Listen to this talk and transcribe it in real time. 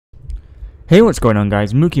Hey, what's going on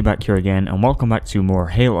guys? Mookie back here again, and welcome back to more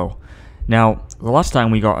Halo. Now, the last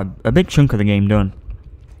time we got a big chunk of the game done,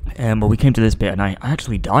 but we came to this bit and I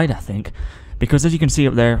actually died, I think, because as you can see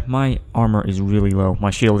up there, my armor is really low, my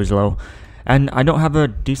shield is low, and I don't have a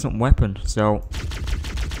decent weapon, so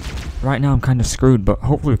right now I'm kind of screwed, but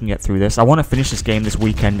hopefully we can get through this. I want to finish this game this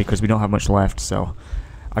weekend because we don't have much left, so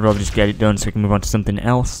I'd rather just get it done so we can move on to something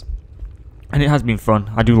else. And it has been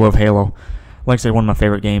fun. I do love Halo. Like I said, one of my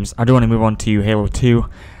favorite games. I do want to move on to Halo 2.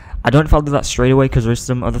 I don't know if I'll do that straight away because there's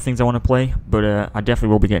some other things I want to play, but I definitely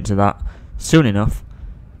will be getting to that soon enough.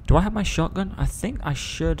 Do I have my shotgun? I think I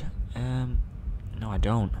should. No, I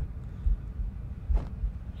don't.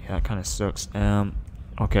 Yeah, that kind of sucks.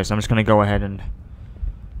 Okay, so I'm just going to go ahead and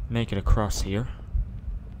make it across here.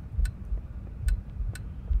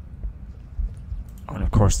 Oh, and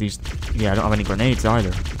of course these... Yeah, I don't have any grenades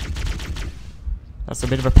either. That's a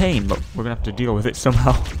bit of a pain, but we're going to have to deal with it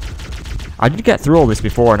somehow. I did get through all this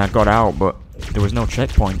before and I got out, but there was no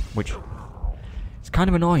checkpoint, which is kind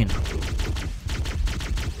of annoying.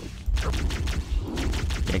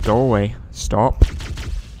 Yeah, go away. Stop.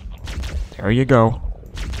 There you go.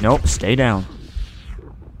 Nope, stay down.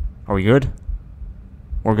 Are we good?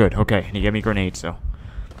 We're good. Okay, and he gave me grenades, so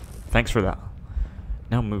thanks for that.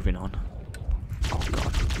 Now moving on. Oh, God.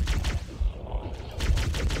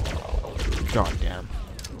 God damn.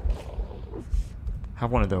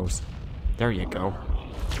 Have one of those. There you go.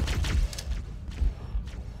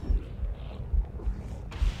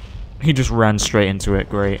 He just ran straight into it.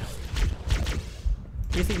 Great.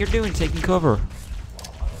 What do you think you're doing, taking cover?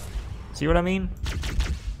 See what I mean?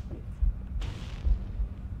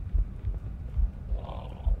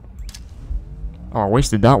 Oh, I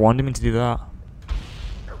wasted that one. Didn't mean to do that.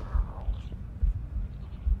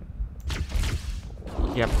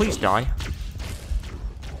 Yeah, please die.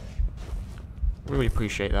 Really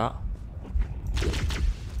appreciate that.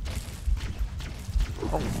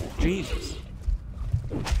 Oh, Jesus.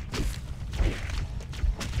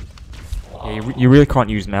 Yeah, you really can't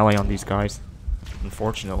use melee on these guys,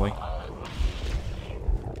 unfortunately.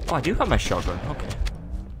 Oh, I do have my shotgun. Okay.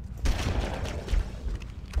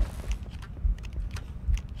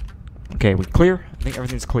 Okay, we clear? I think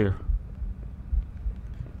everything's clear.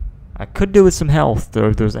 I could do with some health, though.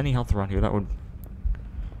 If there's any health around here, that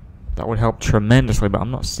would help tremendously, but I'm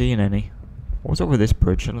not seeing any. What's over this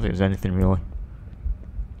bridge? I don't think there's anything really.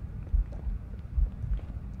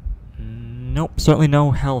 Nope, certainly no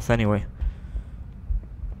health anyway.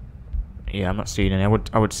 Yeah, I'm not seeing any.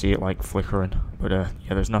 I would see it like flickering, but yeah,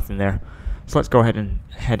 there's nothing there. So let's go ahead and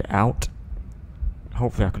head out.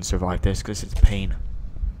 Hopefully I can survive this because it's a pain.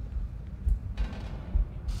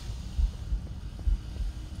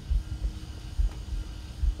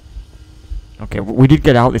 Okay, we did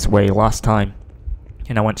get out this way last time,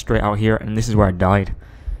 and I went straight out here, and this is where I died,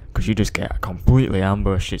 because you just get completely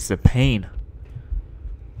ambushed. It's a pain.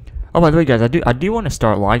 Oh, by the way, guys, I do want to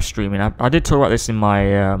start live streaming. I did talk about this in my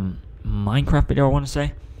Minecraft video, I want to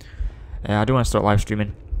say. I do want to start live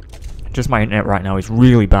streaming. Just my internet right now is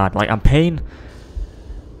really bad. Like, I'm paying...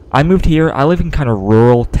 I moved here. I live in kind of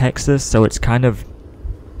rural Texas, so it's kind of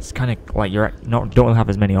like don't have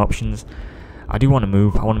as many options. I do want to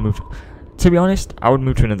move. I want to move... To be honest, I would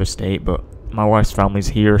move to another state, but my wife's family's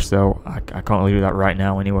here, so I can't really do that right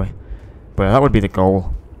now anyway. But that would be the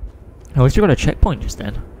goal. At least we got a checkpoint just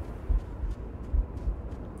then.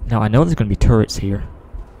 Now, I know there's going to be turrets here.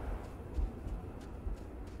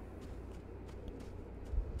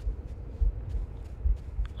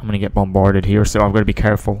 I'm going to get bombarded here, so I've got to be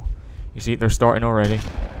careful. You see, they're starting already.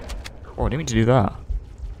 Oh, I didn't mean to do that.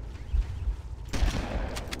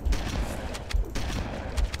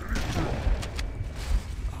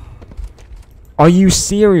 Are you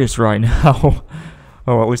serious right now?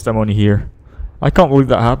 Oh, at least I'm only here. I can't believe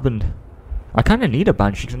that happened. I kind of need a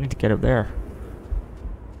banshee because I need to get up there.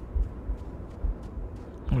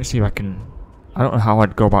 Let me see if I can... I don't know how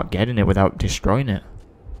I'd go about getting it without destroying it.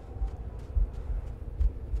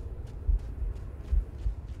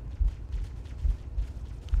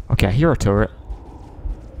 Okay, I hear a turret.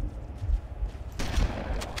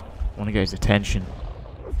 I want to get his attention.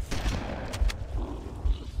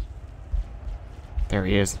 There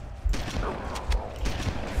he is.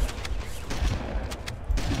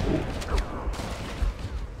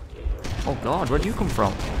 Oh God, where'd you come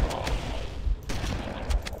from?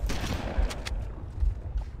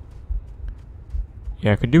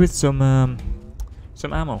 Yeah, I could do with some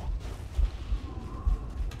ammo.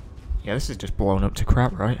 Yeah, this is just blown up to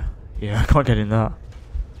crap, right? Yeah, I can't get in that.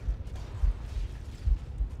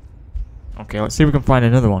 Okay, let's see if we can find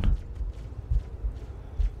another one.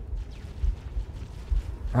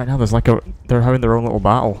 Right now there's like they're having their own little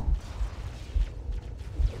battle.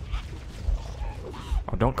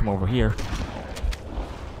 Oh, don't come over here.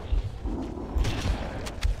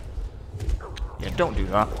 Yeah, don't do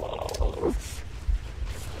that.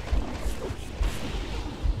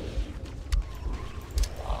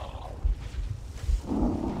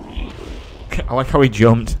 I like how he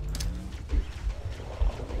jumped.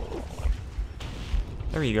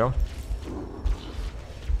 There you go.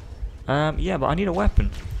 Yeah, but I need a weapon.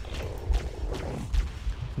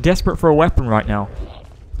 Desperate for a weapon right now.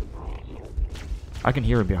 I can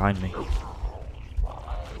hear it behind me.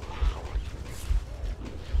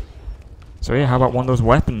 So yeah, how about one of those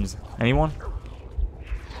weapons? Anyone?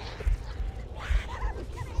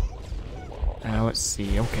 Let's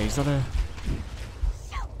see. Okay, is that a...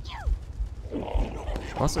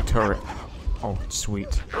 What's a turret? Oh,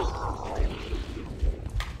 sweet.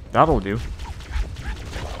 That'll do.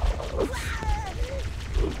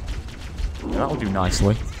 That'll do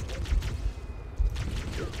nicely.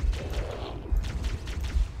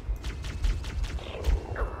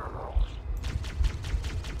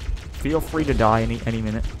 Feel free to die any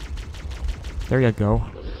minute. There you go.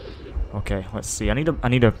 Okay, let's see. I need a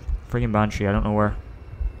freaking banshee. I don't know where.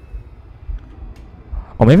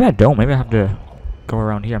 Oh, maybe I don't. Maybe I have to go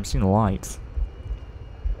around here. I'm seeing the lights.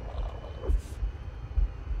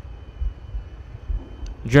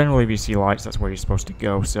 Generally, if you see lights, that's where you're supposed to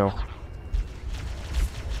go, so...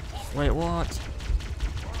 Wait, what?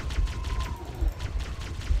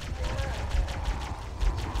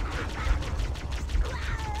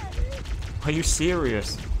 Are you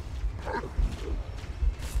serious?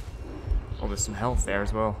 Oh, there's some health there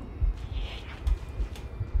as well.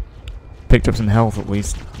 Picked up some health at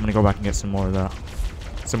least. I'm gonna go back and get some more of that.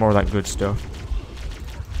 Some more of that good stuff.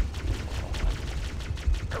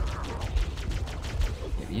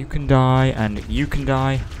 If you can die, and you can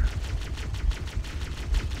die.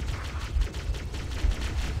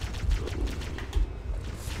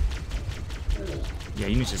 Yeah,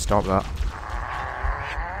 you need to stop that.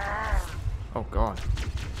 Oh god.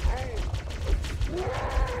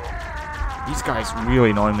 These guys really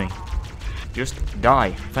annoy me. Just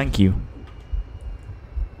die. Thank you.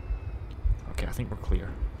 Okay, I think we're clear.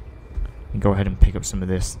 We can go ahead and pick up some of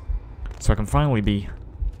this. So I can finally be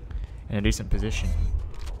in a decent position.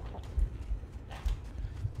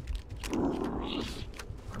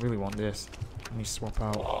 I really want this. Let me swap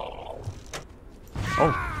out.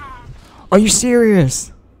 Oh! Are you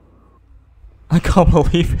serious? I can't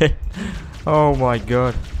believe it. Oh my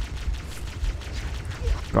god.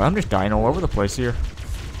 God, I'm just dying all over the place here.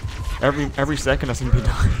 Every second I seem to be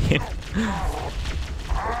dying.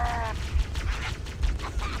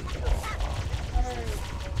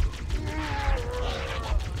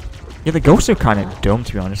 Yeah, the ghosts are kind of dumb,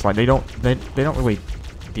 to be honest. Like they don't really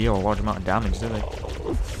deal a large amount of damage, do they?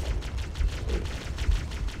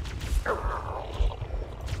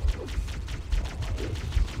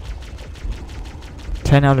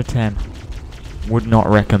 Ten out of 10. Would not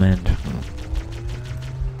recommend.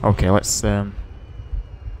 Okay, let's Okay,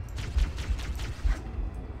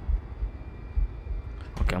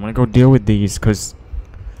 I'm gonna go deal with these, because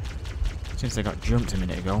since I got jumped a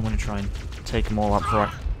minute ago, I'm gonna try and take them all out before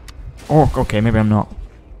I... Oh, okay, maybe I'm not.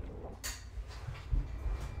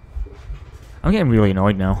 I'm getting really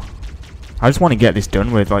annoyed now. I just want to get this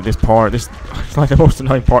done with, like this part. This is like the most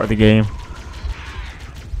annoying part of the game.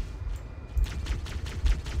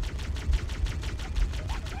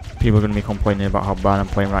 People are going to be complaining about how bad I'm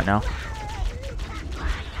playing right now.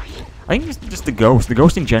 I think it's just the ghost. The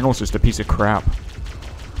ghost in general is just a piece of crap.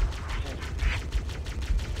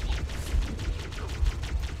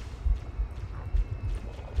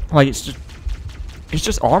 Like, it's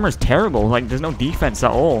just armor's terrible. Like, there's no defense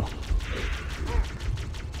at all.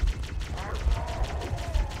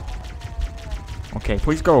 Okay,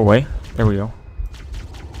 please go away. There we go.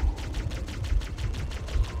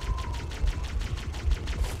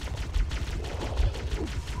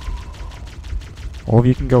 All of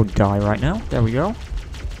you can go die right now. There we go.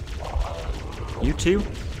 You too.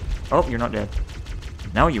 Oh, you're not dead.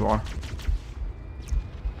 Now you are.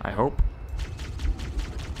 I hope.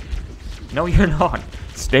 No, you're not.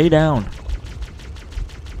 Stay down.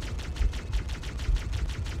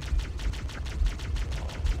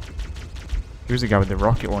 Here's the guy with the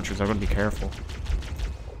rocket launchers. I've got to be careful.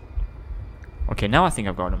 Okay, now I think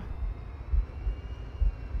I've got him.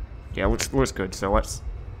 Yeah, looks good. So let's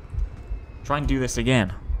try and do this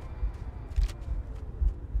again.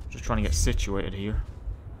 Just trying to get situated here.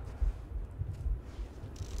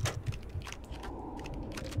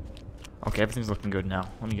 Okay, everything's looking good now.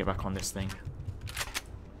 Let me get back on this thing.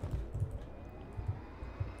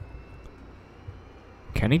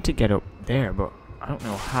 Okay, I need to get up there, but I don't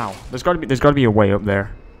know how. There's gotta be a way up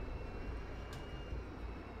there.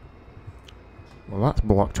 Well, that's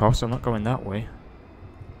blocked off, so I'm not going that way.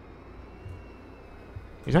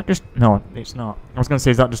 Is that just... No, it's not. I was gonna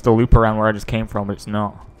say, is that just a loop around where I just came from, but it's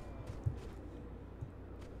not.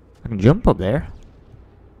 I can jump up there.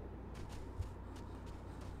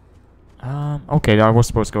 Okay, I was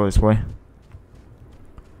supposed to go this way.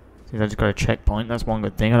 See, I just got a checkpoint. That's one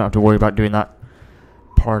good thing. I don't have to worry about doing that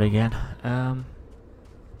part again. You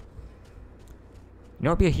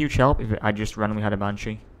know, it'd be a huge help if I just randomly had a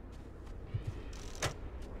Banshee.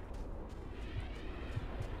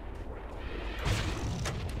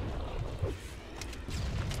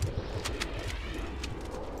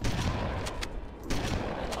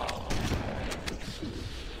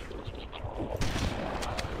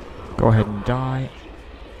 Go ahead and die.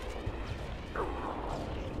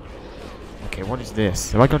 Okay, what is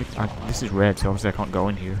this? Have I got? This is red, so obviously I can't go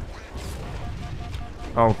in here.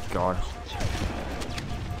 Oh god.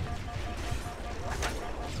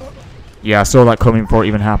 Yeah, I saw that coming before it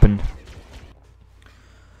even happened.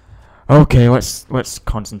 Okay, let's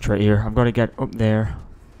concentrate here. I've got to get up there.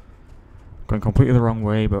 Going completely the wrong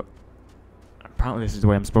way, but apparently this is the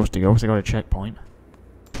way I'm supposed to go. So I got a checkpoint.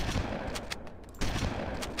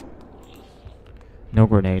 No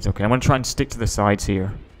grenades. Okay, I'm gonna try and stick to the sides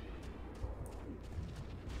here.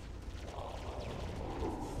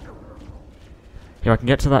 If I can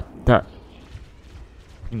get to that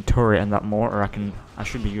turret and that mortar, I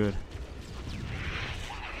should be good.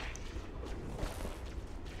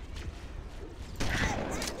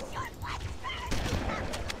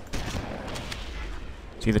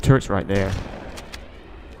 See, the turret's right there.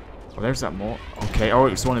 Oh, there's that mortar. Okay, oh,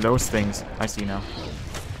 it's one of those things. I see now.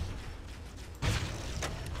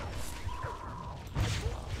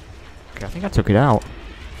 Okay, I think I took it out.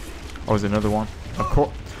 Oh, there's another one. Of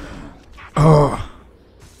course. Oh.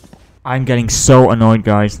 I'm getting so annoyed,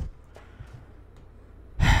 guys.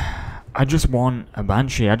 I just want a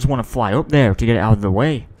Banshee. I just want to fly up there to get it out of the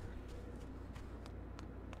way.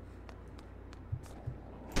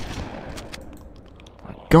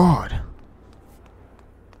 My God.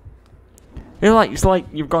 They're like, it's like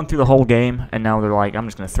you've gone through the whole game, and now they're like, I'm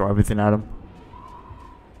just going to throw everything at them.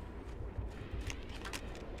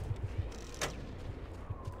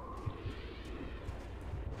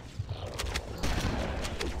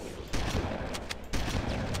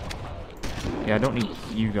 Yeah, I don't need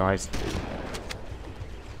you guys.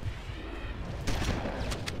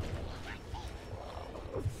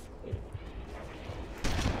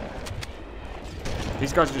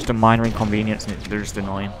 These guys are just a minor inconvenience and they're just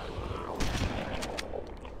annoying.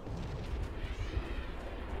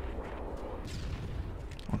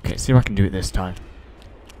 Okay, see if I can do it this time.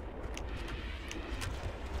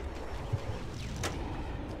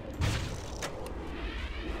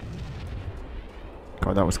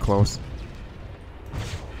 God, that was close.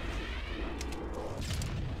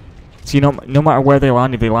 So, you know, no matter where they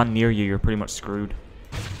land, if they land near you, you're pretty much screwed.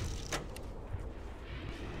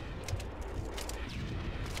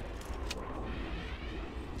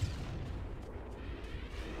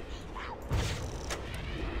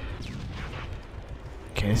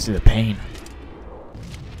 Okay, this is a pain.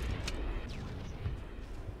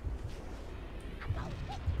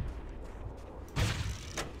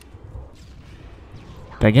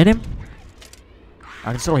 Did I get him?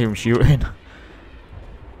 I can still hear him shooting.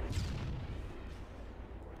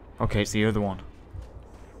 Okay, it's the other one.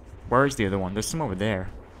 Where is the other one? There's some over there.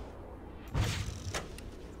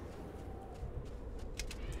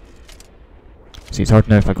 See, it's hard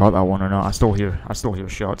to know if I got that one or not. I still hear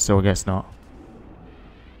shots, so I guess not.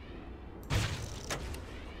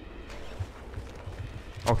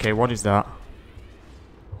 Okay, what is that?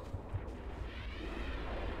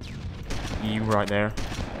 You right there.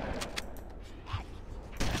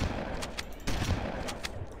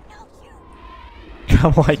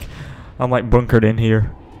 I'm like bunkered in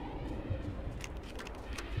here.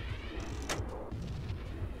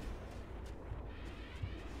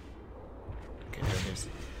 Okay, there it is.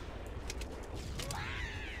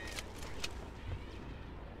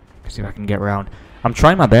 Let's see if I can get around. I'm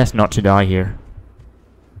trying my best not to die here.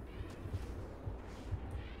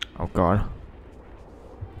 Oh god.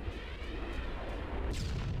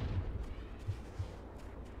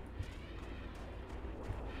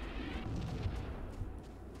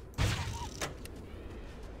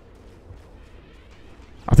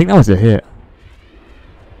 I think that was a hit.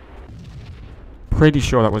 Pretty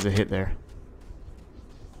sure that was a hit there.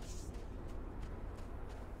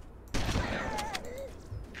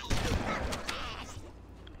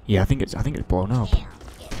 Yeah, I think it's blown up.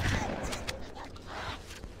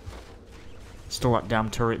 Still that damn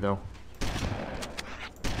turret though.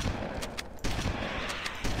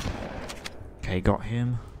 Okay, got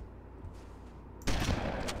him.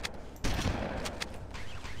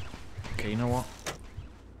 Okay, you know what?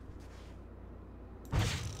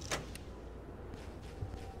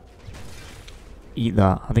 Eat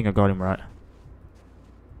that. I think I got him right.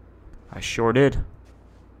 I sure did.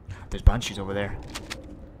 There's banshees over there.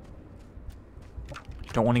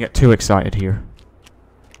 Don't want to get too excited here.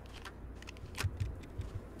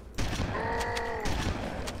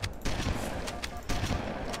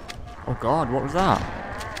 Oh god, what was that?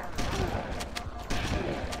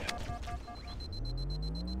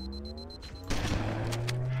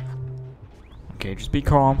 Okay, just be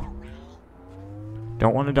calm.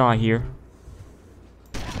 Don't want to die here.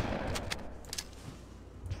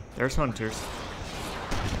 There's hunters.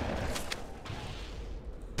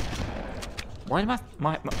 Why am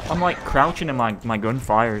I'm like crouching and my gun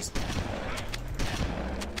fires.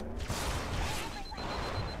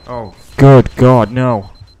 Oh, good god, no.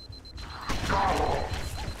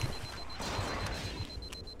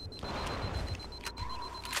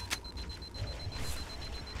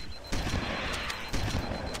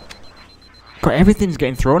 God, everything's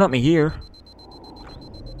getting thrown at me here.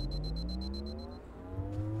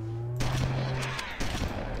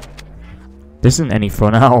 This isn't any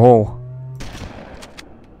fun at all.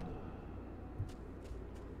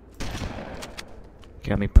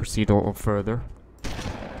 Okay, let me proceed a little further.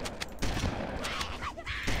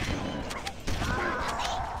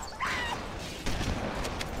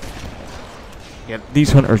 Yeah,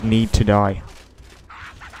 these hunters need to die.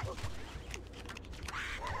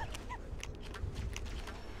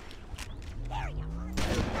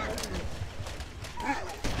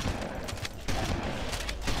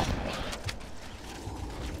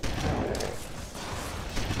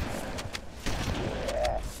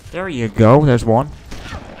 There you go, there's one.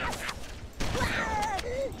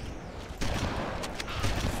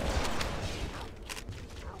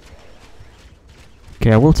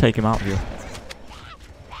 Okay, I will take him out here.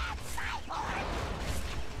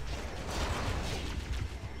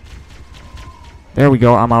 There we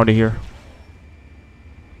go, I'm out of here.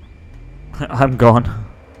 I'm gone.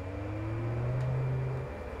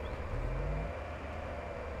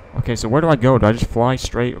 Okay, so where do I go? Do I just fly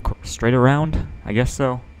straight around? I guess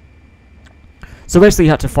so. So basically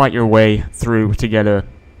you had to fight your way through to get a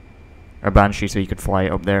banshee so you could fly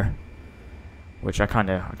it up there. Which I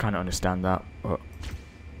kinda understand that, but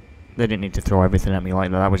they didn't need to throw everything at me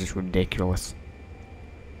like that. That was just ridiculous.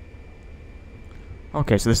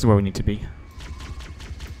 Okay, so this is where we need to be.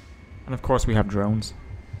 And of course we have drones.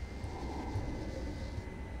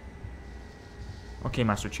 Okay,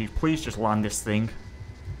 Master Chief, please just land this thing.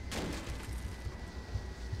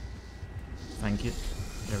 Thank you.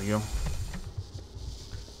 There we go.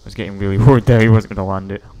 I was getting really worried there he wasn't going to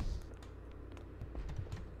land it.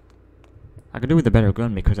 I could do with a better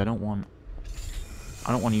gun because I don't want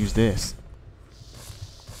to use this.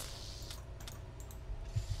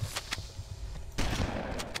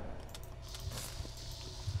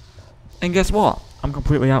 And guess what? I'm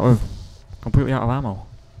completely out of ammo.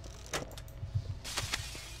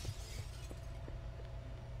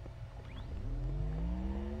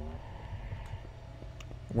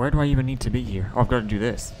 Where do I even need to be here? Oh, I've got to do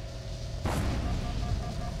this.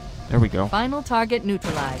 There we go. Final target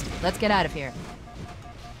neutralized. Let's get out of here.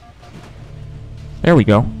 There we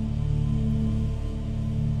go.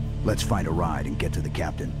 Let's find a ride and get to the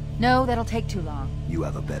captain. No, that'll take too long. You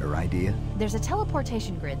have a better idea? There's a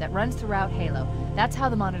teleportation grid that runs throughout Halo. That's how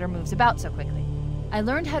the monitor moves about so quickly. I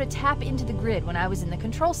learned how to tap into the grid when I was in the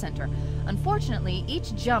control center. Unfortunately,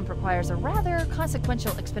 each jump requires a rather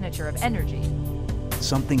consequential expenditure of energy.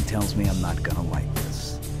 Something tells me I'm not gonna like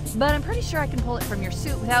this. But I'm pretty sure I can pull it from your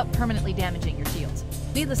suit without permanently damaging your shields.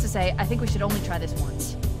 Needless to say, I think we should only try this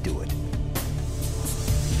once. Do it.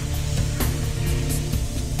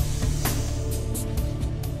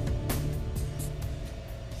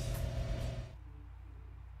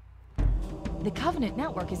 The Covenant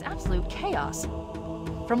network is absolute chaos.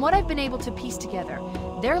 From what I've been able to piece together,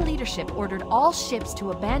 their leadership ordered all ships to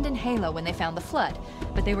abandon Halo when they found the Flood,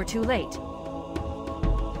 but they were too late.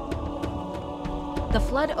 The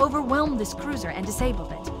Flood overwhelmed this cruiser and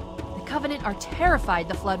disabled it. The Covenant are terrified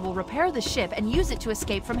the Flood will repair the ship and use it to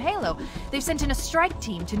escape from Halo. They've sent in a strike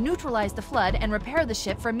team to neutralize the Flood and repair the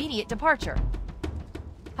ship for immediate departure.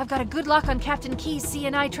 I've got a good lock on Captain Key's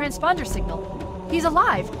CNI transponder signal. He's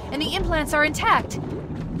alive, and the implants are intact.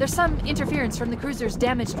 There's some interference from the cruiser's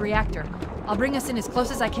damaged reactor. I'll bring us in as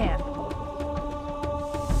close as I can.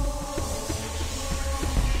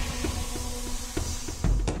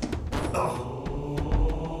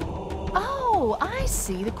 I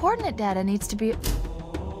see. The coordinate data needs to be...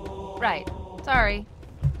 Right. Sorry.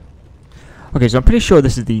 Okay, so I'm pretty sure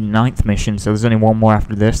this is the 9th mission, so there's only one more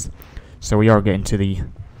after this. So we are getting to the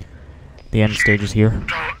end stages here. Don't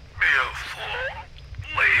be a fool.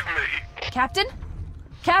 Leave me. Captain?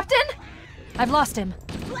 Captain? I've lost him.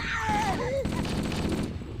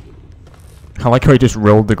 I like how he just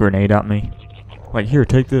rolled the grenade at me. Like, here,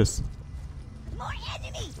 take this.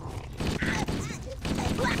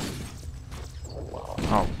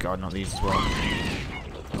 Oh god, not these as well.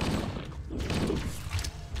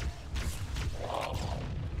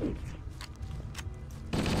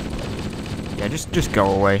 Yeah, just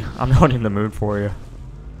go away. I'm not in the mood for you.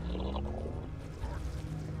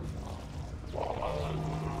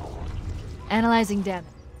 Analyzing damage.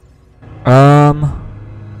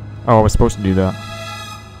 Oh, I was supposed to do that.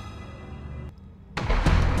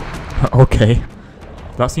 Okay.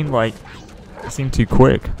 That seemed like... It seemed too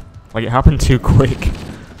quick. Like, it happened too quick.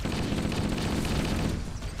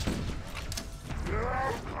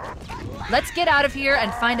 Let's get out of here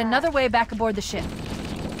and find another way back aboard the ship.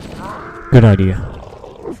 Good idea.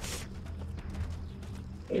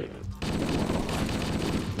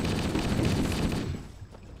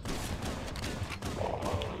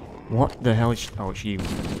 What the hell is she? Oh, it's you.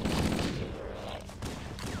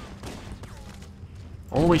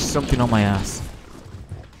 Always something on my ass.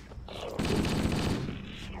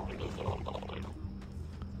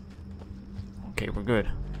 Okay, we're good.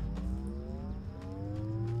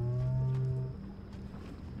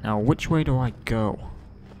 Now, which way do I go?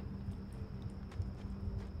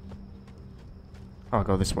 Oh, I'll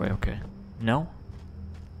go this way, okay. No?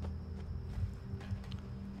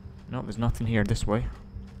 No, there's nothing here this way.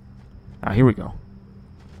 Ah, here we go.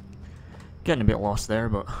 Getting a bit lost there,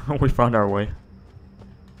 but we found our way.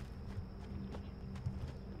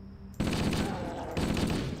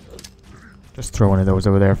 Just throw one of those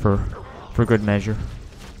over there for good measure.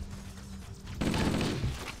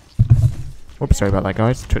 Oops, sorry about that,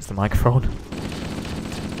 guys. Touched the microphone.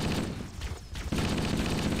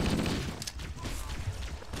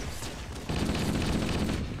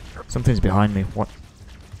 Something's behind me.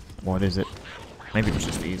 What is it? Maybe it was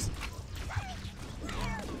just these.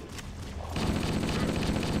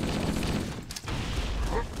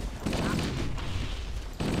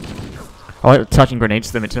 I like attaching grenades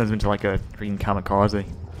to them, it turns them into like a green kamikaze.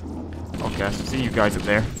 Okay, I see you guys up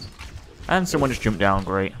there. And someone just jumped down,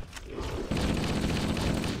 great.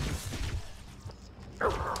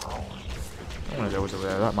 One of those over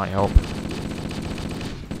there, that might help.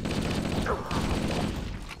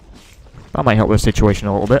 That might help the situation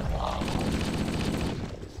a little bit.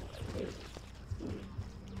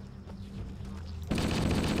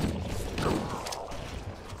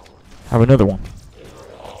 Have another one.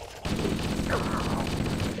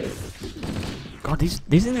 God, these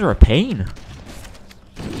things are a pain.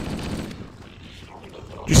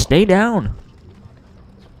 Just stay down.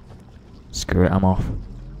 Screw it, I'm off.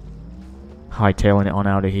 Hightailing it on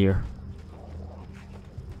out of here.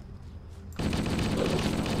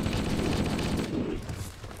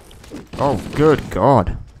 Oh, good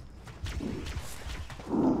God.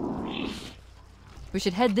 We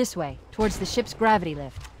should head this way, towards the ship's gravity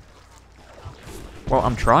lift. Well,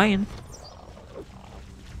 I'm trying.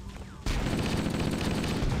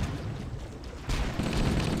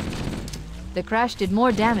 The crash did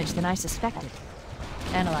more damage than I suspected.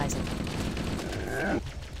 Analyzing.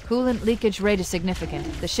 Coolant leakage rate is significant.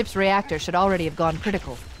 The ship's reactor should already have gone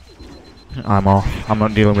critical. I'm off. I'm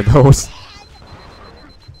not dealing with those.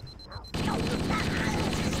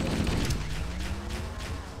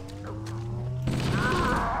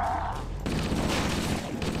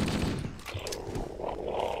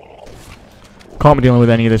 Can't be dealing with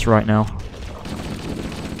any of this right now.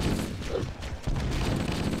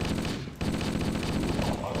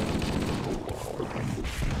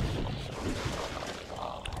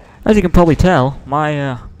 As you can probably tell,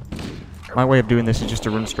 my way of doing this is just to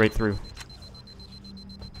run straight through.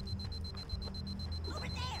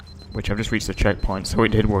 Which I've just reached the checkpoint, so it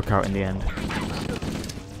did work out in the end.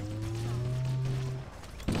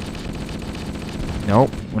 Nope,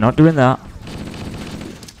 we're not doing that.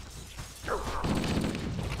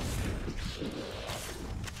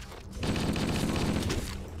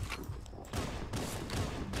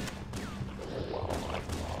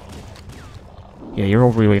 Yeah, you're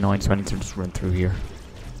all really annoying, so I need to just run through here.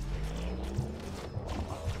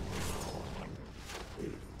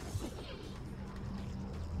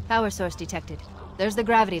 Power source detected. There's the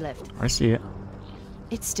gravity lift. I see it.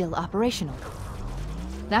 It's still operational.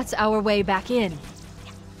 That's our way back in.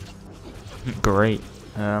 Great.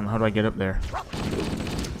 How do I get up there?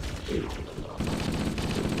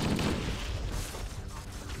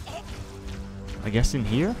 I guess in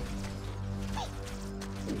here?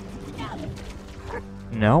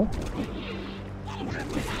 No?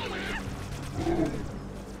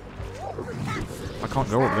 I can't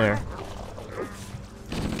go up there.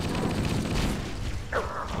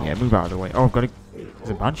 Yeah, move out of the way. Oh, I've got a... There's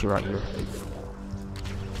a banshee right here.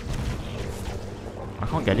 I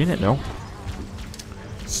can't get in it, though.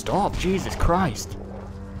 Stop! Jesus Christ!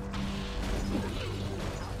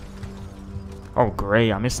 Oh,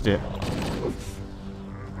 great, I missed it.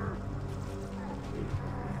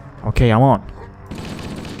 Okay, I'm on.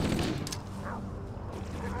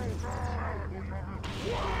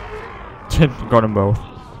 Got them both.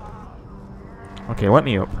 Okay, let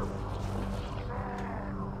me up.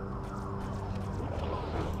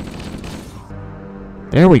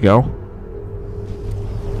 There we go.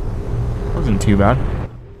 Wasn't too bad.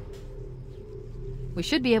 We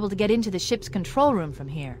should be able to get into the ship's control room from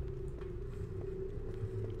here.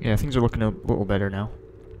 Yeah, things are looking a little better now.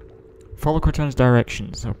 Follow Cortana's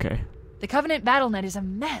directions, okay. The Covenant BattleNet is a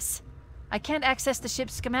mess. I can't access the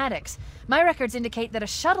ship's schematics. My records indicate that a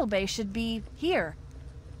shuttle bay should be here.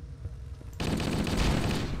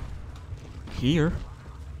 Here?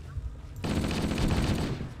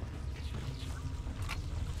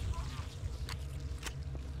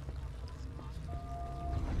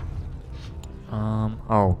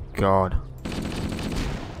 Oh God.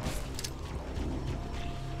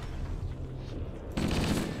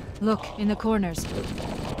 Look, in the corners.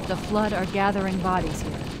 The Flood are gathering bodies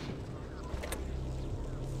here.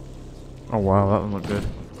 Oh wow, that one looked good.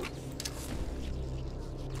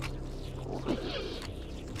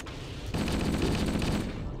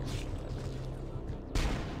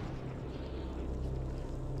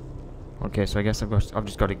 Okay, so I guess I've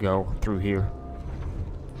just got to go through here.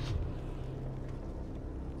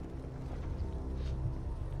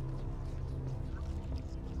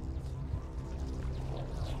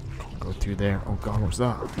 Go through there. Oh God, what's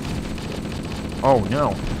that? Oh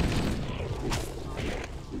no.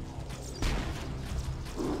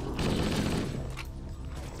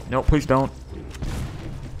 No, please don't.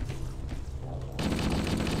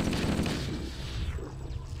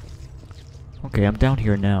 Okay, I'm down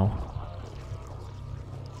here now.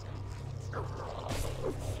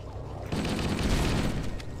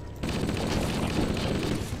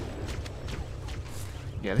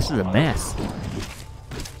 Yeah, this is a mess.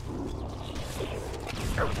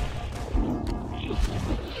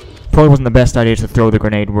 Probably wasn't the best idea to throw the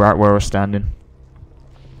grenade right where we're standing.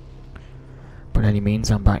 By any means,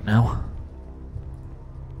 I'm back now.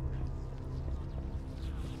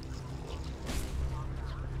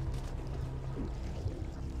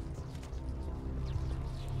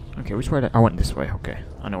 Okay, which way I went this way, okay.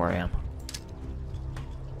 I know where I am.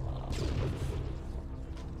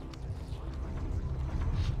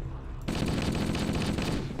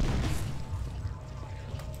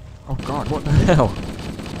 Oh God, what the hell?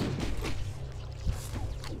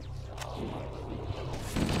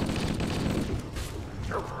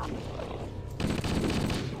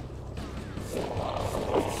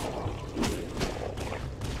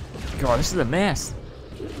 God, this is a mess.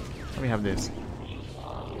 Let me have this.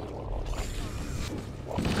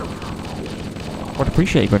 I'd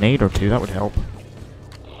appreciate a grenade or two, that would help.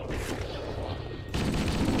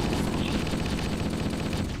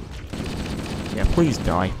 Yeah, please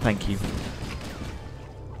die, thank you.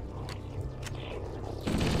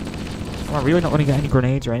 Am I really not going to get any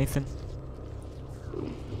grenades or anything?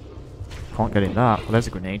 Can't get in that. Well, there's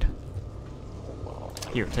a grenade.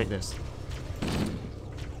 Here, take this.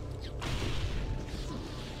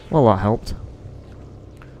 Well, that helped.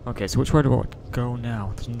 Okay, so which way do I go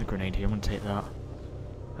now? There's another grenade here, I'm gonna take that.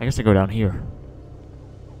 I guess I go down here.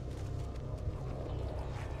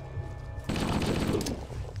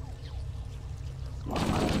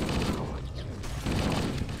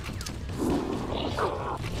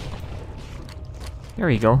 There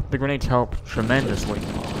you go. The grenades help tremendously.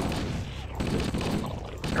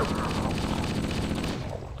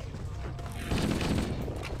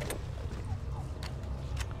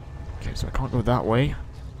 Okay, so I can't go that way.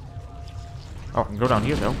 Oh, I can go down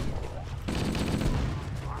here though.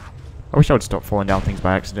 I wish I would stop falling down things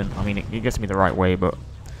by accident. I mean, it gets me the right way, but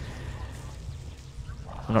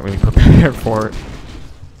I'm not really prepared for it.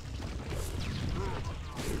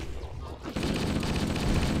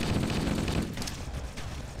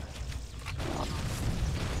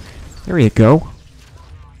 There you go.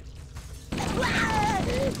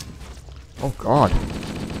 Oh God.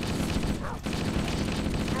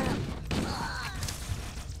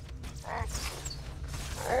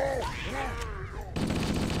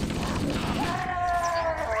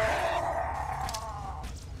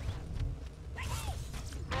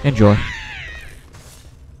 Enjoy.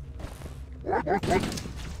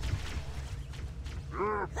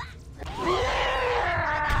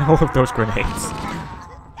 All of those grenades.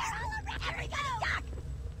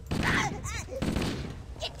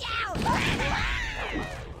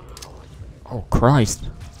 Oh, Christ.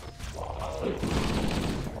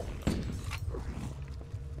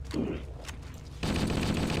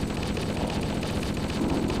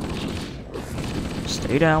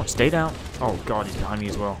 Stay down, stay down. Oh god, he's behind me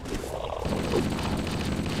as well.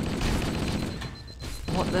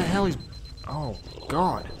 What the hell is... Oh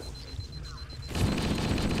god.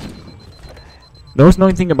 The most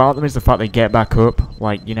annoying thing about them is the fact they get back up.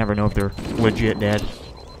 Like, you never know if they're legit dead.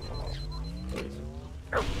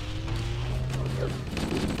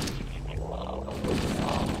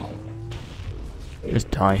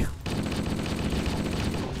 Just die.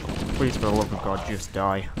 Please, for the love of God, just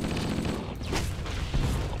die.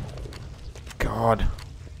 God.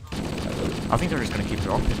 I think they're just gonna keep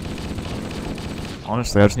dropping.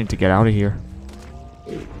 Honestly, I just need to get out of here.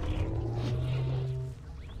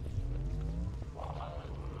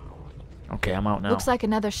 Okay, I'm out now. Looks like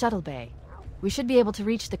another shuttle bay. We should be able to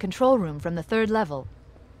reach the control room from the 3rd level.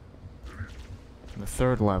 The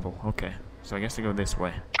 3rd level, okay. So I guess I go this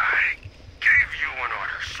way. I gave you an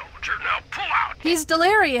order, soldier. Now pull out. He's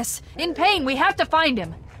delirious! In pain, we have to find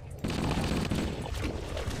him!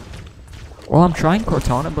 Well, I'm trying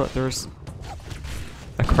Cortana, but there's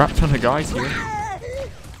a crap ton of guys here.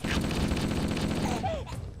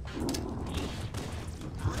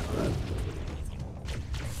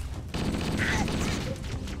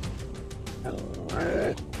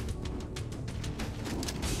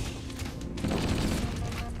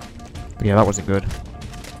 But yeah, that wasn't good.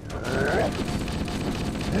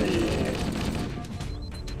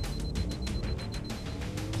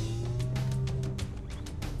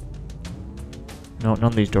 No, none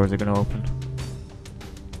of these doors are gonna open.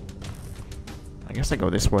 I guess I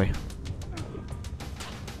go this way.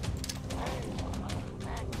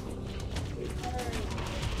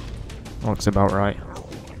 Looks about right.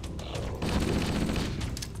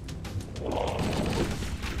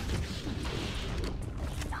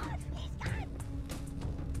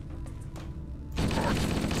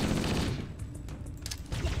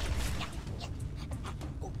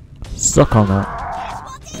 Suck on that.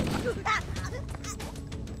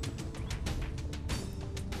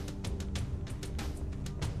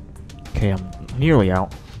 Okay, I'm nearly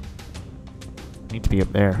out. Need to be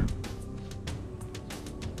up there.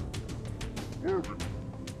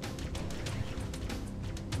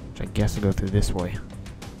 Which I guess I go through this way.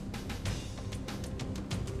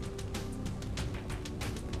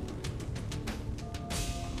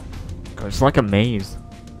 God, it's like a maze.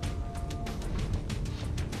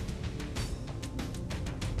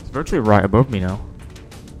 It's virtually right above me now.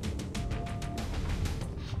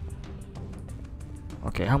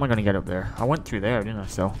 Okay, how am I gonna get up there? I went through there, didn't I?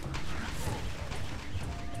 So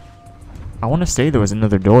I want to say there was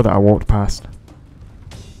another door that I walked past.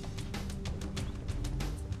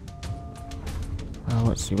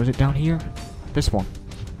 Let's see, was it down here? This one.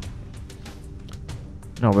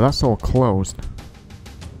 No, but that's all closed.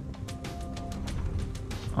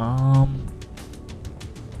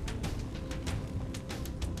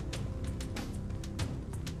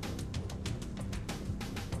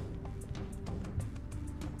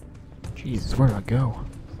 Jesus, where do I go?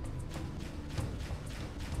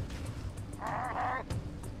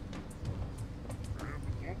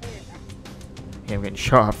 Yeah, I'm getting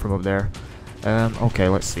shot at from up there. Okay,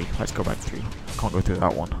 let's see. Let's go back through. I can't go through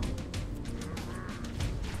that one.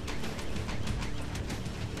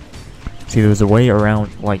 See, there was a way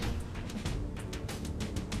around, like...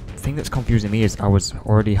 The thing that's confusing me is I was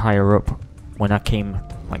already higher up when I came,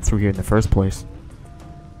 like, through here in the first place.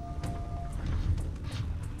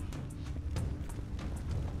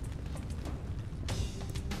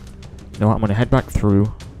 You know what, I'm gonna head back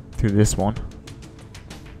through this one.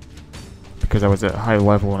 Because I was at a high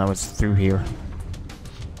level when I was through here.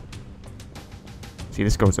 See,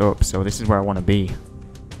 this goes up, so this is where I want to be.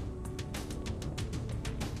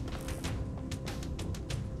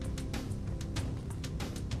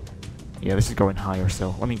 Yeah, this is going higher,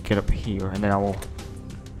 so let me get up here, and then I will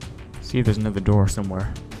see if there's another door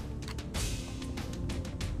somewhere.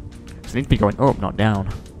 So I need to be going up, not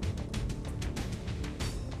down.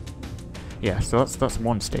 Yeah, so that's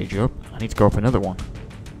one stage up. I need to go up another one.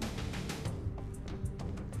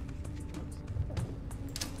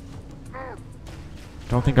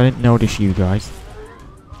 Don't think I didn't notice you guys.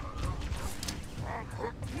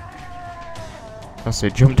 That's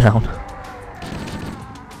it, jump down.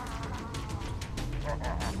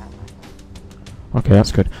 Okay, Okay,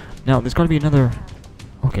 that's good. Now, there's got to be another...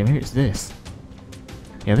 Okay, maybe it's this.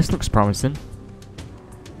 Yeah, this looks promising.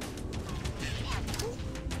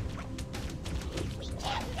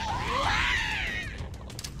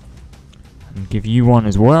 And give you one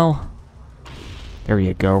as well. There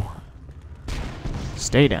you go.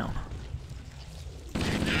 Stay down.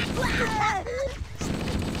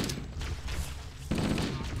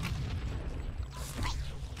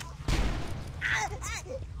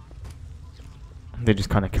 They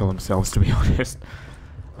just kind of kill themselves, to be honest.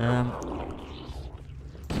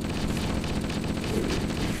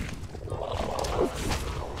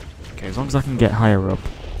 Okay, as long as I can get higher up.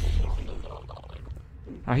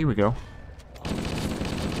 Ah, here we go.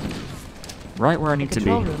 Right where I need to be.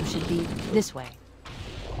 The control room should be this way.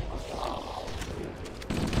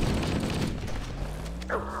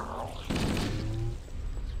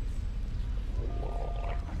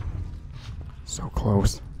 So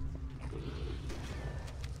close.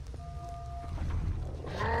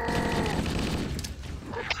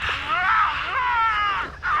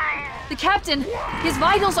 The captain! His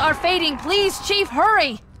vitals are fading! Please, Chief,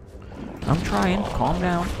 hurry! I'm trying. Calm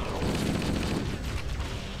down.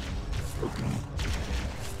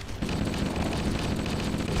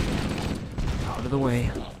 Out of the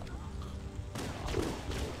way.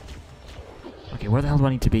 Okay, where the hell do I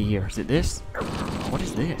need to be here? Is it this? What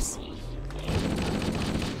is this?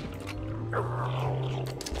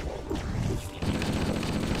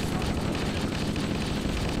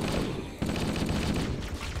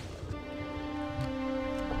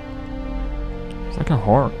 It's like a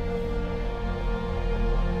heart.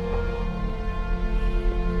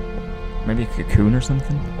 Maybe a cocoon or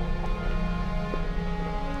something?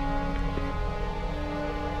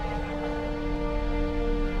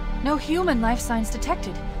 No human life signs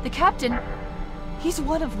detected. The captain, he's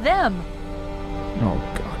one of them. Oh,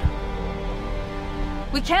 God.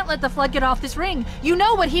 We can't let the flood get off this ring. You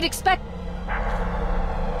know what he'd expect.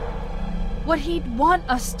 What he'd want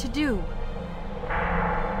us to do.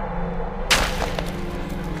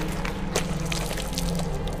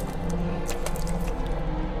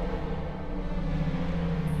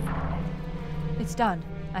 It's done.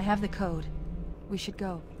 I have the code. We should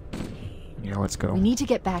go. Yeah, let's go. We need to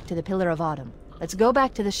get back to the Pillar of Autumn. Let's go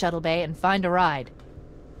back to the shuttle bay and find a ride.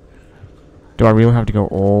 Do I really have to go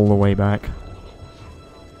all the way back?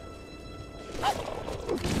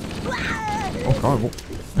 Oh God, what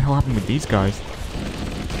the hell happened with these guys?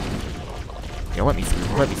 Yeah, let me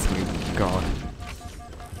through, let me through. God.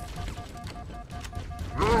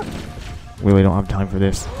 Really don't have time for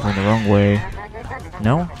this. I'm the wrong way.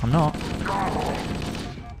 No, I'm not.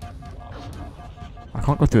 I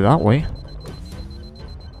can't go through that way.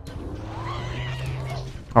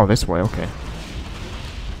 Oh, this way, okay.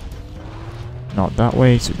 Not that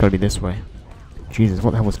way, so it's gotta be this way. Jesus,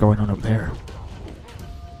 what the hell was going on up there?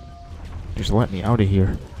 Just let me out of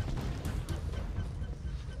here.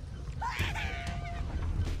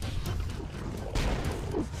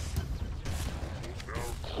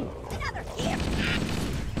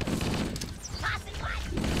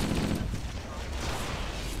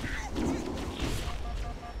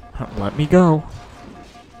 Let me go.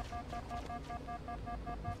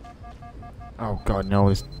 Oh God, no,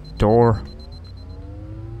 this door.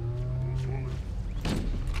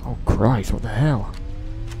 Oh Christ, what the hell?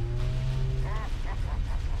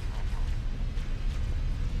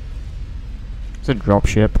 It's a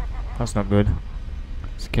dropship. That's not good.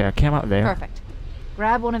 It's okay, I came out there. Perfect.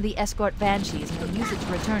 Grab one of the escort banshees and we'll use it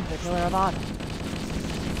to return to the Pillar of Autumn.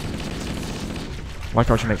 I like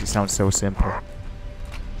how she makes it sound so simple.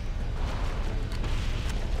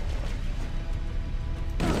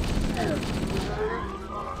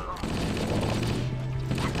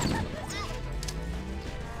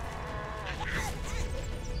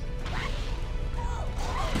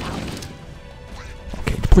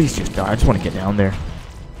 Please just die. I just want to get down there.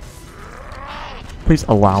 Please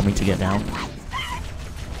allow me to get down.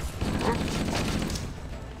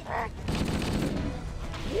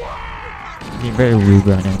 I'm being very rude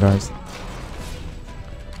right now, guys.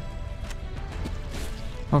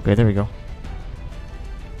 Okay, there we go.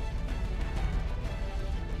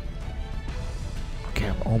 Okay,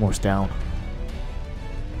 I'm almost down.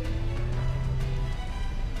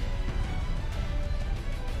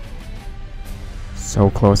 So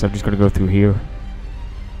close, I'm just gonna go through here.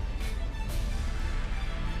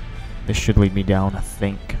 This should lead me down, I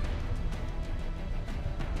think.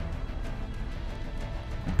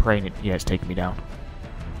 I'm praying it, yeah, it's taking me down.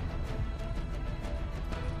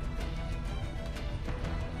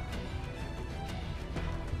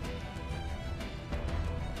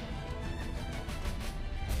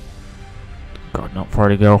 god, not far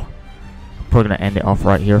to go. I'm probably gonna end it off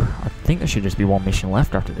right here. I think there should just be one mission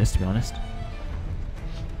left after this, to be honest.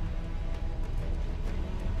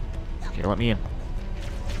 Okay, let me in.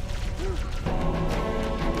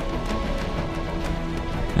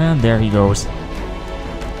 And there he goes.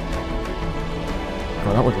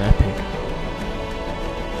 Oh, that was epic.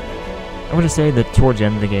 I'm gonna say that towards the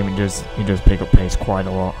end of the game, he does pick up pace quite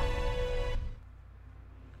a lot.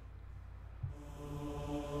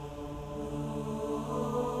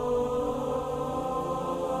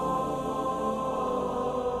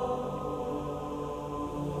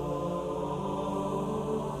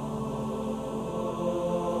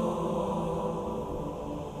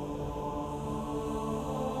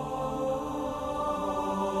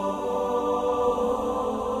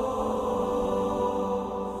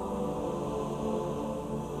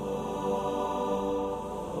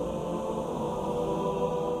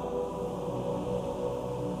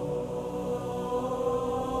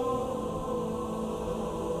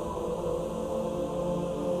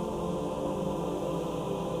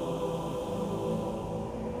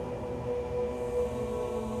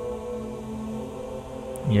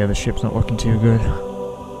 Yeah, the ship's not looking too good.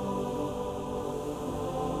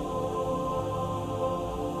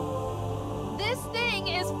 This thing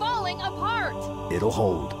is falling apart. It'll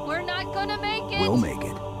hold. We're not gonna make it. We'll make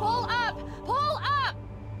it. Pull up! Pull up!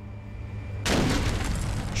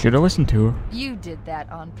 Should have listened to her. You did that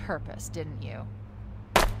on purpose, didn't you?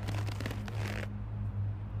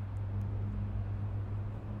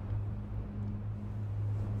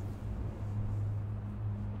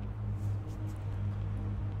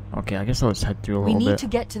 Okay, I guess I'll just head through a We little need bit. to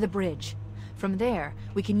get to the bridge. From there,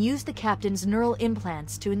 we can use the captain's neural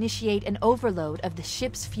implants to initiate an overload of the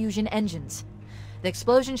ship's fusion engines. The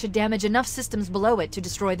explosion should damage enough systems below it to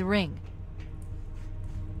destroy the ring.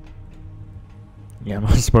 Yeah, I'm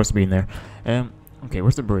not supposed to be in there. Okay,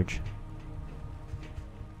 where's the bridge?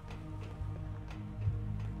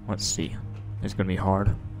 Let's see. It's gonna be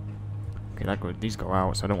hard. Okay, these go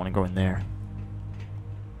out, so I don't want to go in there.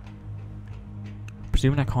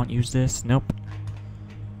 Presuming I can't use this? Nope.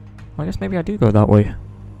 Well, I guess maybe I do go that way.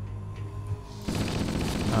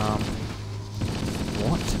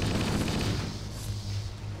 What?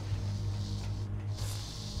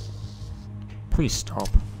 Please stop.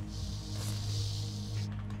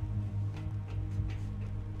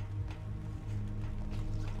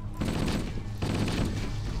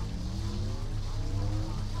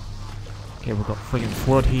 Okay, we've got friggin'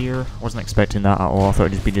 flood here. Wasn't expecting that at all. I thought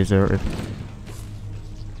it'd just be deserted.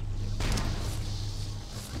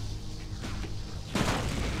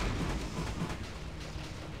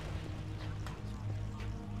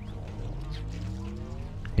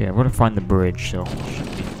 Yeah, we're gonna find the bridge, so it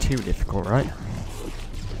shouldn't be too difficult, right?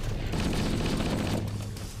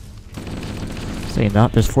 Saying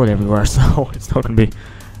that, there's flood everywhere, so it's not gonna be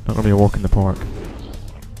a walk in the park.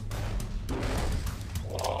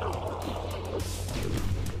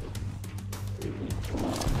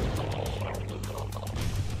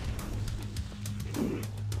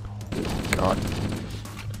 God,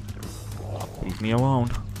 leave me alone.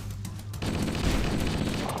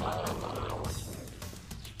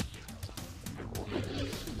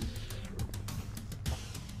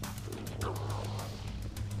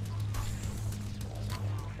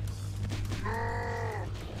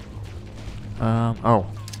 Oh,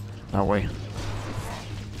 that way.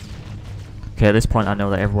 Okay, at this point I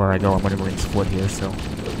know that everywhere I go I'm gonna bring split here, so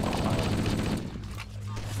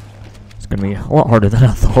it's gonna be a lot harder than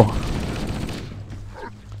I thought.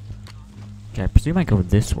 Okay, I presume I go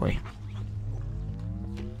this way.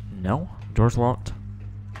 No? Door's locked.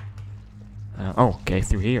 Oh, okay,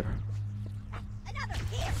 through here.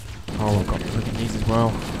 Oh, I've got look at these as well.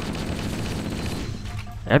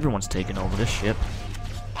 Everyone's taking over this ship.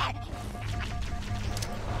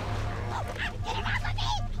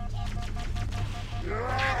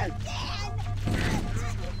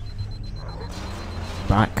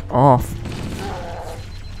 Back off.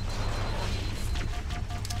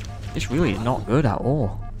 It's really not good at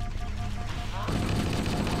all.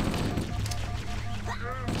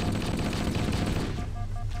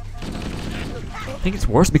 I think it's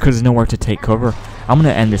worse because there's nowhere to take cover. I'm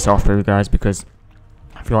going to end this off for you guys because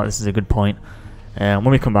I feel like this is a good point. And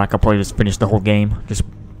when we come back, I'll probably just finish the whole game. Just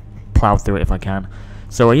plow through it if I can.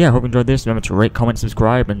 So yeah, hope you enjoyed this. Remember to rate, comment,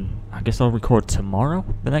 subscribe, and I guess I'll record tomorrow,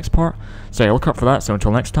 the next part. So yeah, look up for that. So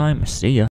until next time, see ya.